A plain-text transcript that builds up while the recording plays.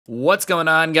What's going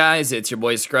on, guys? It's your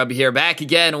boy Scrub here, back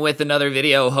again with another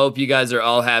video. Hope you guys are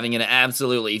all having an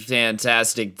absolutely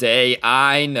fantastic day.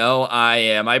 I know I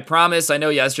am. I promise. I know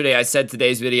yesterday I said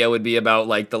today's video would be about,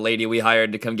 like, the lady we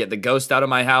hired to come get the ghost out of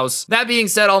my house. That being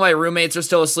said, all my roommates are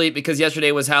still asleep because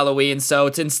yesterday was Halloween, so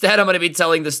instead I'm going to be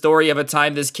telling the story of a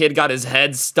time this kid got his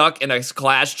head stuck in a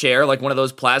class chair, like one of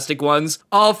those plastic ones,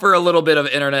 all for a little bit of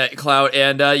internet clout,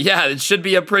 and yeah, it should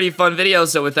be a pretty fun video,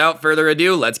 so without further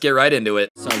ado, let's get right into it.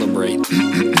 Celebrate.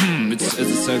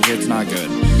 It's not good.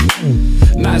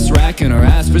 Nice racking her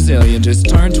ass Brazilian. Just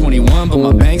turned 21, but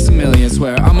my bank's a million.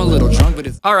 Swear I'm a little drunk, but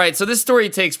it's... Alright, so this story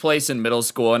takes place in middle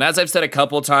school, and as I've said a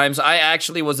couple times, I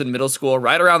actually was in middle school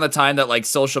right around the time that, like,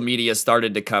 social media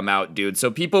started to come out, dude. So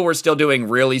people were still doing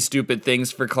really stupid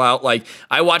things for clout. Like,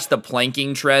 I watched the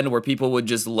planking trend where people would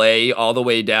just lay all the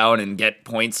way down and get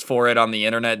points for it on the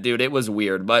internet, dude. It was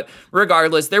weird, but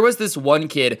regardless, there was this one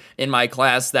kid in my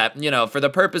class that, you know, for the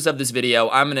purpose of this video,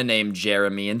 I'm gonna name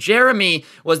Jeremy, and Jeremy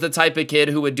was the type of kid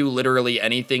who would do literally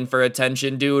anything for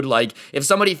attention, dude. Like, if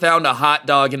somebody found a hot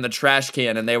dog in the trash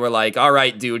can and they were like, all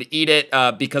right, dude, eat it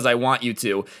because I want you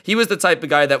to, he was the type of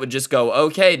guy that would just go,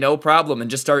 okay, no problem, and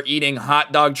just start eating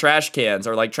hot dog trash cans,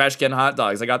 or like trash can hot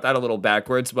dogs. I got that a little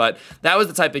backwards, but that was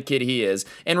the type of kid he is.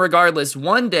 And regardless,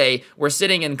 one day we're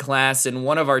sitting in class and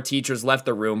one of our teachers left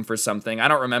the room for something. I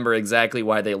don't remember exactly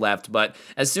why they left, but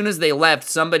as soon as they left,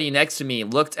 somebody next to me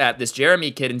looked at this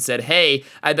Jeremy kid and said, hey,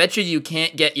 I bet you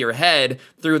can't get your head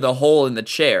through the hole in the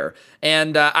chair.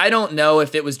 And I don't know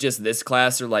if it was just this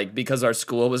class or, like, because our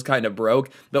school was kind of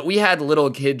broke, but we had little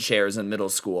kid chairs in middle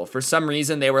school. For some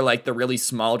reason, they were like the really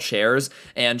small chairs,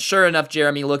 and sure enough,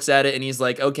 Jeremy looks at it and he's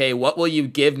like, okay, what will you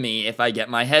give me if I get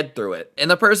my head through it?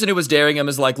 And the person who was daring him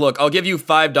is like, look, I'll give you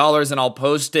 $5 and I'll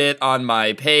post it on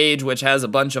my page, which has a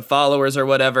bunch of followers or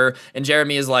whatever. And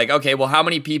Jeremy is like, okay, well, how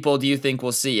many people do you think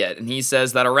will see it? And he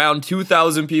says that around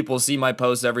 2,000 people see my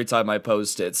post every time I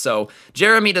post it. So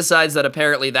Jeremy decides that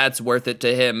apparently that's worth it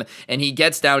to him, and he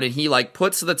gets down and he, like,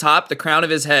 puts the crown of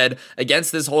his head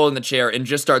against this hole in the chair and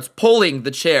just starts pulling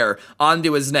the chair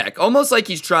onto his neck, almost like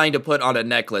he's trying to put on a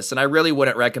necklace. And I really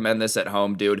wouldn't recommend this at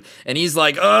home, dude. And he's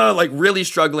like, like, really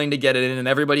struggling to get it in, and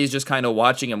everybody's just kind of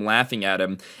watching him, laughing at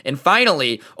him. And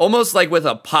finally, almost like with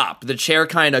a pop, the chair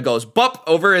kind of goes bump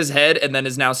over his head and then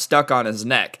is now stuck on his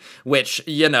neck, which,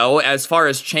 you know, as far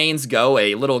as chains go,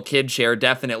 a little kid chair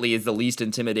definitely is the least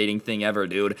intimidating thing ever,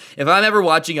 dude. If I'm ever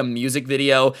watching a music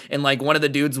video and, like, one of the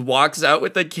dudes walks out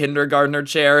with a kindergartner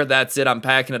chair, that's it, I'm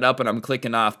packing it up and I'm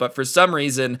clicking off. But for some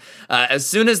reason, as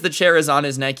soon as the chair is on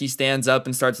his neck, he stands up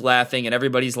and starts laughing, and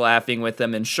everybody's laughing with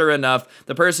him. And sure enough,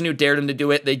 the person who dared him to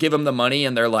do it, they give him the money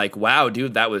and they're like, wow,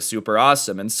 dude, that was super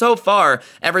awesome. And so far,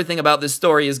 everything about this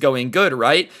story is going good,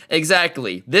 right?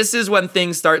 Exactly. This is when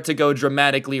things start to go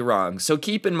dramatically wrong. So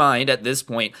keep in mind, at this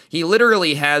point, he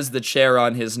literally has the chair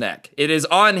on his neck. It is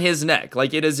on his neck,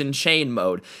 like it is in chain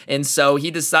mode. And so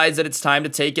he decides that it's time to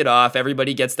take it off.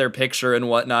 Everybody gets their picture and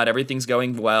whatnot. Everything's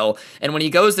going well. And when he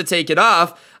goes to take it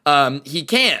off, he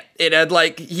can't. It had,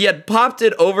 like, he had popped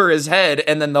it over his head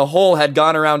and then the hole had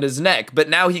gone around his neck, but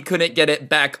now he couldn't get it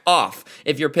back off,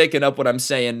 if you're picking up what I'm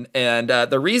saying. And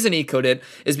the reason he couldn't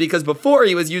is because before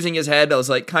he was using his head as,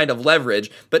 like, kind of leverage,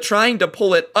 but trying to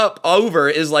pull it up over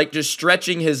is like just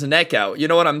stretching his neck out. You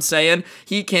know what I'm saying?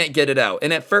 He can't get it out.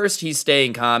 And at first he's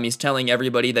staying calm. He's telling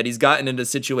everybody that he's gotten into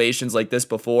situations like this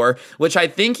before, which I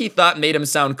think he thought made him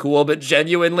sound cool, but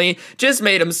genuinely just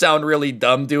made him sound really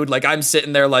dumb, dude. Like, I'm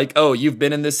sitting there like, oh, you've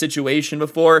been in this situation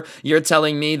before? You're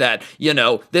telling me that, you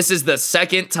know, this is the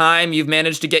second time you've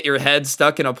managed to get your head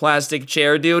stuck in a plastic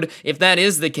chair, dude? If that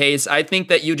is the case, I think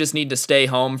that you just need to stay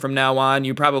home from now on.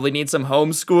 You probably need some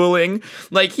homeschooling.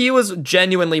 Like, he was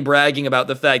genuinely bragging about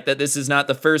the fact that this is not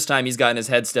the first time he's gotten his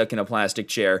head stuck in a plastic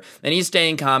chair, and he's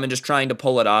staying calm and just trying to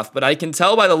pull it off, but I can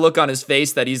tell by the look on his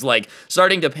face that he's, like,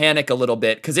 starting to panic a little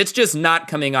bit, because it's just not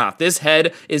coming off. This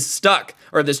head is stuck,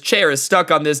 or this chair is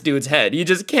stuck on this dude's head. He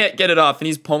just can't get it off, and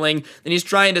he's pulling, and he's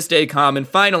trying to stay calm, and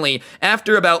finally,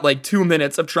 after about, like, 2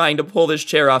 minutes of trying to pull this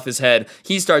chair off his head,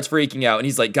 he starts freaking out, and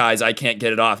he's like, guys, I can't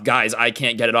get it off. Guys, I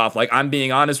can't get it off. Like, I'm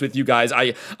being honest with you guys.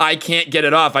 I can't get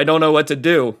it off. I don't know what to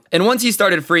do. And once he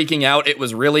started freaking out, it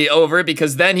was really over,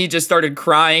 because then he just started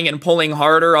crying and pulling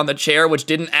harder on the chair, which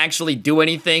didn't actually do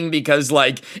anything because,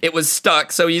 like, it was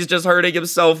stuck, so he's just hurting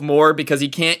himself more because he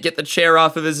can't get the chair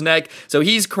off of his neck, so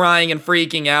he's crying and freaking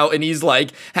freaking out, and he's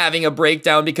like having a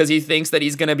breakdown because he thinks that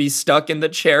he's gonna be stuck in the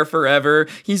chair forever.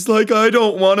 He's like, I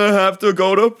don't want to have to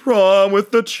go to prom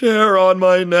with the chair on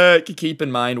my neck. Keep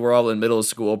in mind, we're all in middle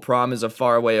school. Prom is a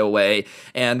far way away.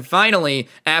 And finally,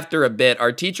 after a bit,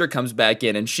 our teacher comes back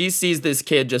in and she sees this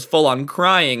kid just full on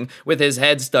crying with his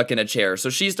head stuck in a chair. So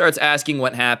she starts asking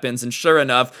what happens, and sure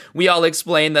enough, we all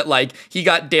explain that like he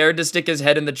got dared to stick his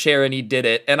head in the chair and he did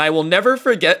it. And I will never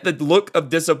forget the look of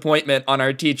disappointment on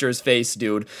our teacher's face,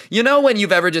 dude. You know when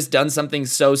you've ever just done something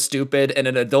so stupid and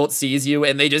an adult sees you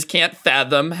and they just can't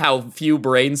fathom how few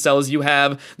brain cells you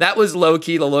have? That was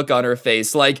low-key the look on her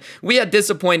face. Like, we had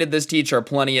disappointed this teacher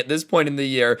plenty at this point in the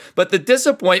year, but the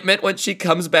disappointment when she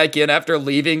comes back in after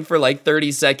leaving for like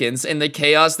 30 seconds and the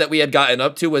chaos that we had gotten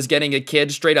up to was getting a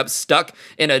kid straight up stuck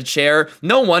in a chair,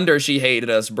 no wonder she hated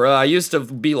us, bruh. I used to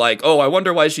be like, oh, I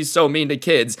wonder why she's so mean to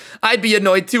kids. I'd be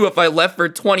annoyed too if I left for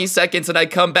 20 seconds and I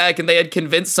come back and they had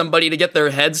convinced somebody to get their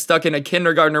head stuck in a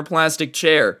kindergartner plastic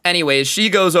chair. Anyways, she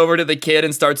goes over to the kid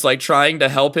and starts like trying to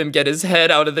help him get his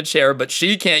head out of the chair, but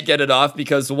she can't get it off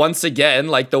because once again,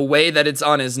 like the way that it's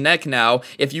on his neck now,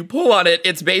 if you pull on it,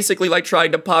 it's basically like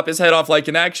trying to pop his head off like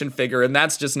an action figure, and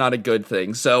that's just not a good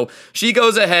thing. So she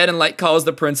goes ahead and like calls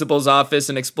the principal's office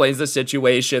and explains the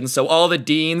situation. So all the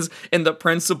deans and the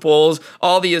principals,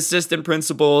 all the assistant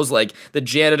principals, like the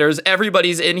janitors,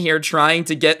 everybody's in here trying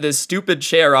to get this stupid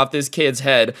chair off this kid's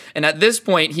head. And at this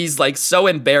point, he's like so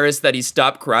embarrassed that he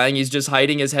stopped crying. He's just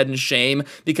hiding his head in shame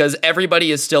because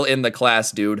everybody is still in the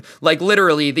class, dude. Like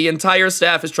literally, the entire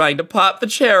staff is trying to pop the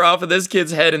chair off of this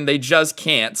kid's head and they just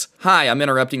can't. Hi, I'm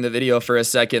interrupting the video for a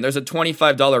second. There's a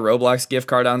 $25 Roblox gift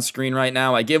card on screen right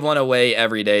now. I give one away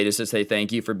every day just to say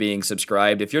thank you for being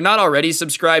subscribed. If you're not already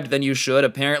subscribed, then you should.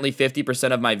 Apparently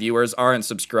 50% of my viewers aren't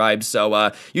subscribed,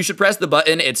 so you should press the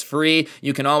button. It's free.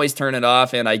 You can always turn it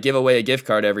off, and I give away a gift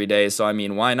card every day, so I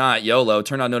mean, why not? YOLO,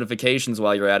 turn on notifications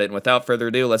while you're at it, and without further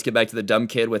ado, let's get back to the dumb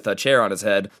kid with a chair on his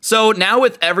head. So now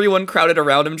with everyone crowded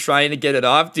around him trying to get it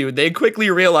off, dude, they quickly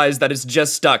realize that it's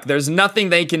just stuck. There's nothing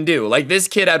they can do. Like, this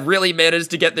kid had really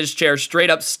managed to get this chair straight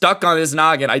up stuck on his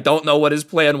noggin. I don't know what his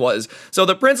plan was. So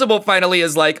the principal finally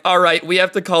is like, all right, we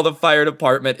have to call the fire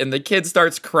department, and the kid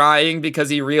starts crying because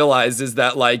he realizes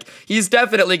that, like, he's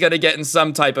definitely gonna get in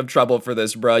some type of trouble for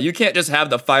this, bro. You can't just have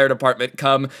the fire department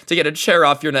come to get a chair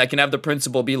off your neck and have the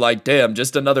principal be like, damn,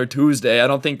 just another Tuesday. I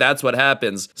don't think that's what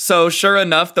happens. So sure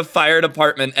enough, the fire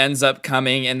department ends up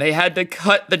coming, and they had to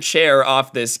cut the chair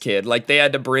off this kid. Like, they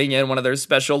had to bring in one of their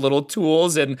special little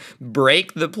tools and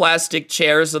break the plastic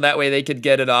chair so that way they could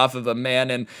get it off of him,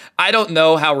 man. And I don't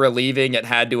know how relieving it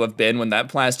had to have been when that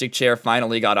plastic chair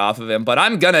finally got off of him, but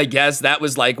I'm gonna guess that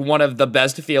was like one of the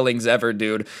best feelings ever,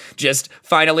 dude. Just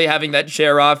finally having that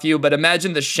chair off you. But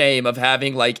imagine the shame of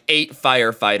having like 8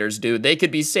 firefighters, dude. They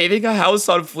could be saving a house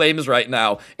on flames right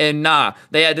now, and nah,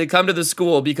 they had to come to the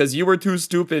school because you were too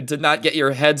stupid to not get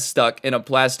your head stuck in a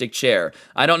plastic chair.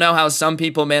 I don't know how some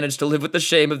people manage to live with the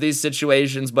shame of these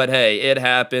situations, but hey, it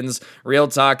happens. Real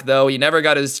talk though, he never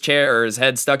got his chair or his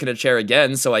head stuck in a chair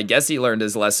again, so I guess he learned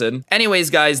his lesson. Anyways,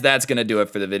 guys, that's gonna do it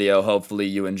for the video. Hopefully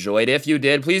you enjoyed. If you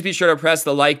did, please be sure to press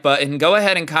the like button. Go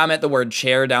ahead and comment the word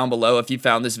chair down below if you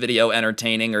found this video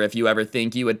entertaining, or if you ever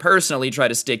think you would personally try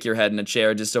to stick your head in a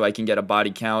chair, just so I can get a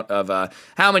body count of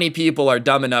how many people are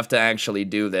dumb enough to actually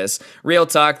do this. Real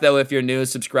talk though, if you're new,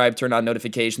 subscribe, turn on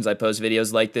notifications. I post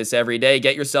videos like this every day.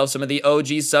 Get yourself some of the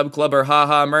OG Sub Club or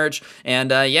Haha merch,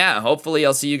 and yeah, hopefully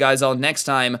I'll see you guys all next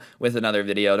time with another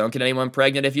video. Don't get anyone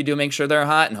pregnant. If you do, make sure they're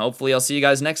hot, and hopefully I'll see you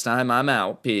guys next time. I'm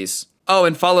out. Peace. Oh,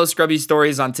 and follow Scrubby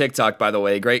Stories on TikTok, by the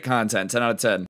way. Great content. 10 out of 10.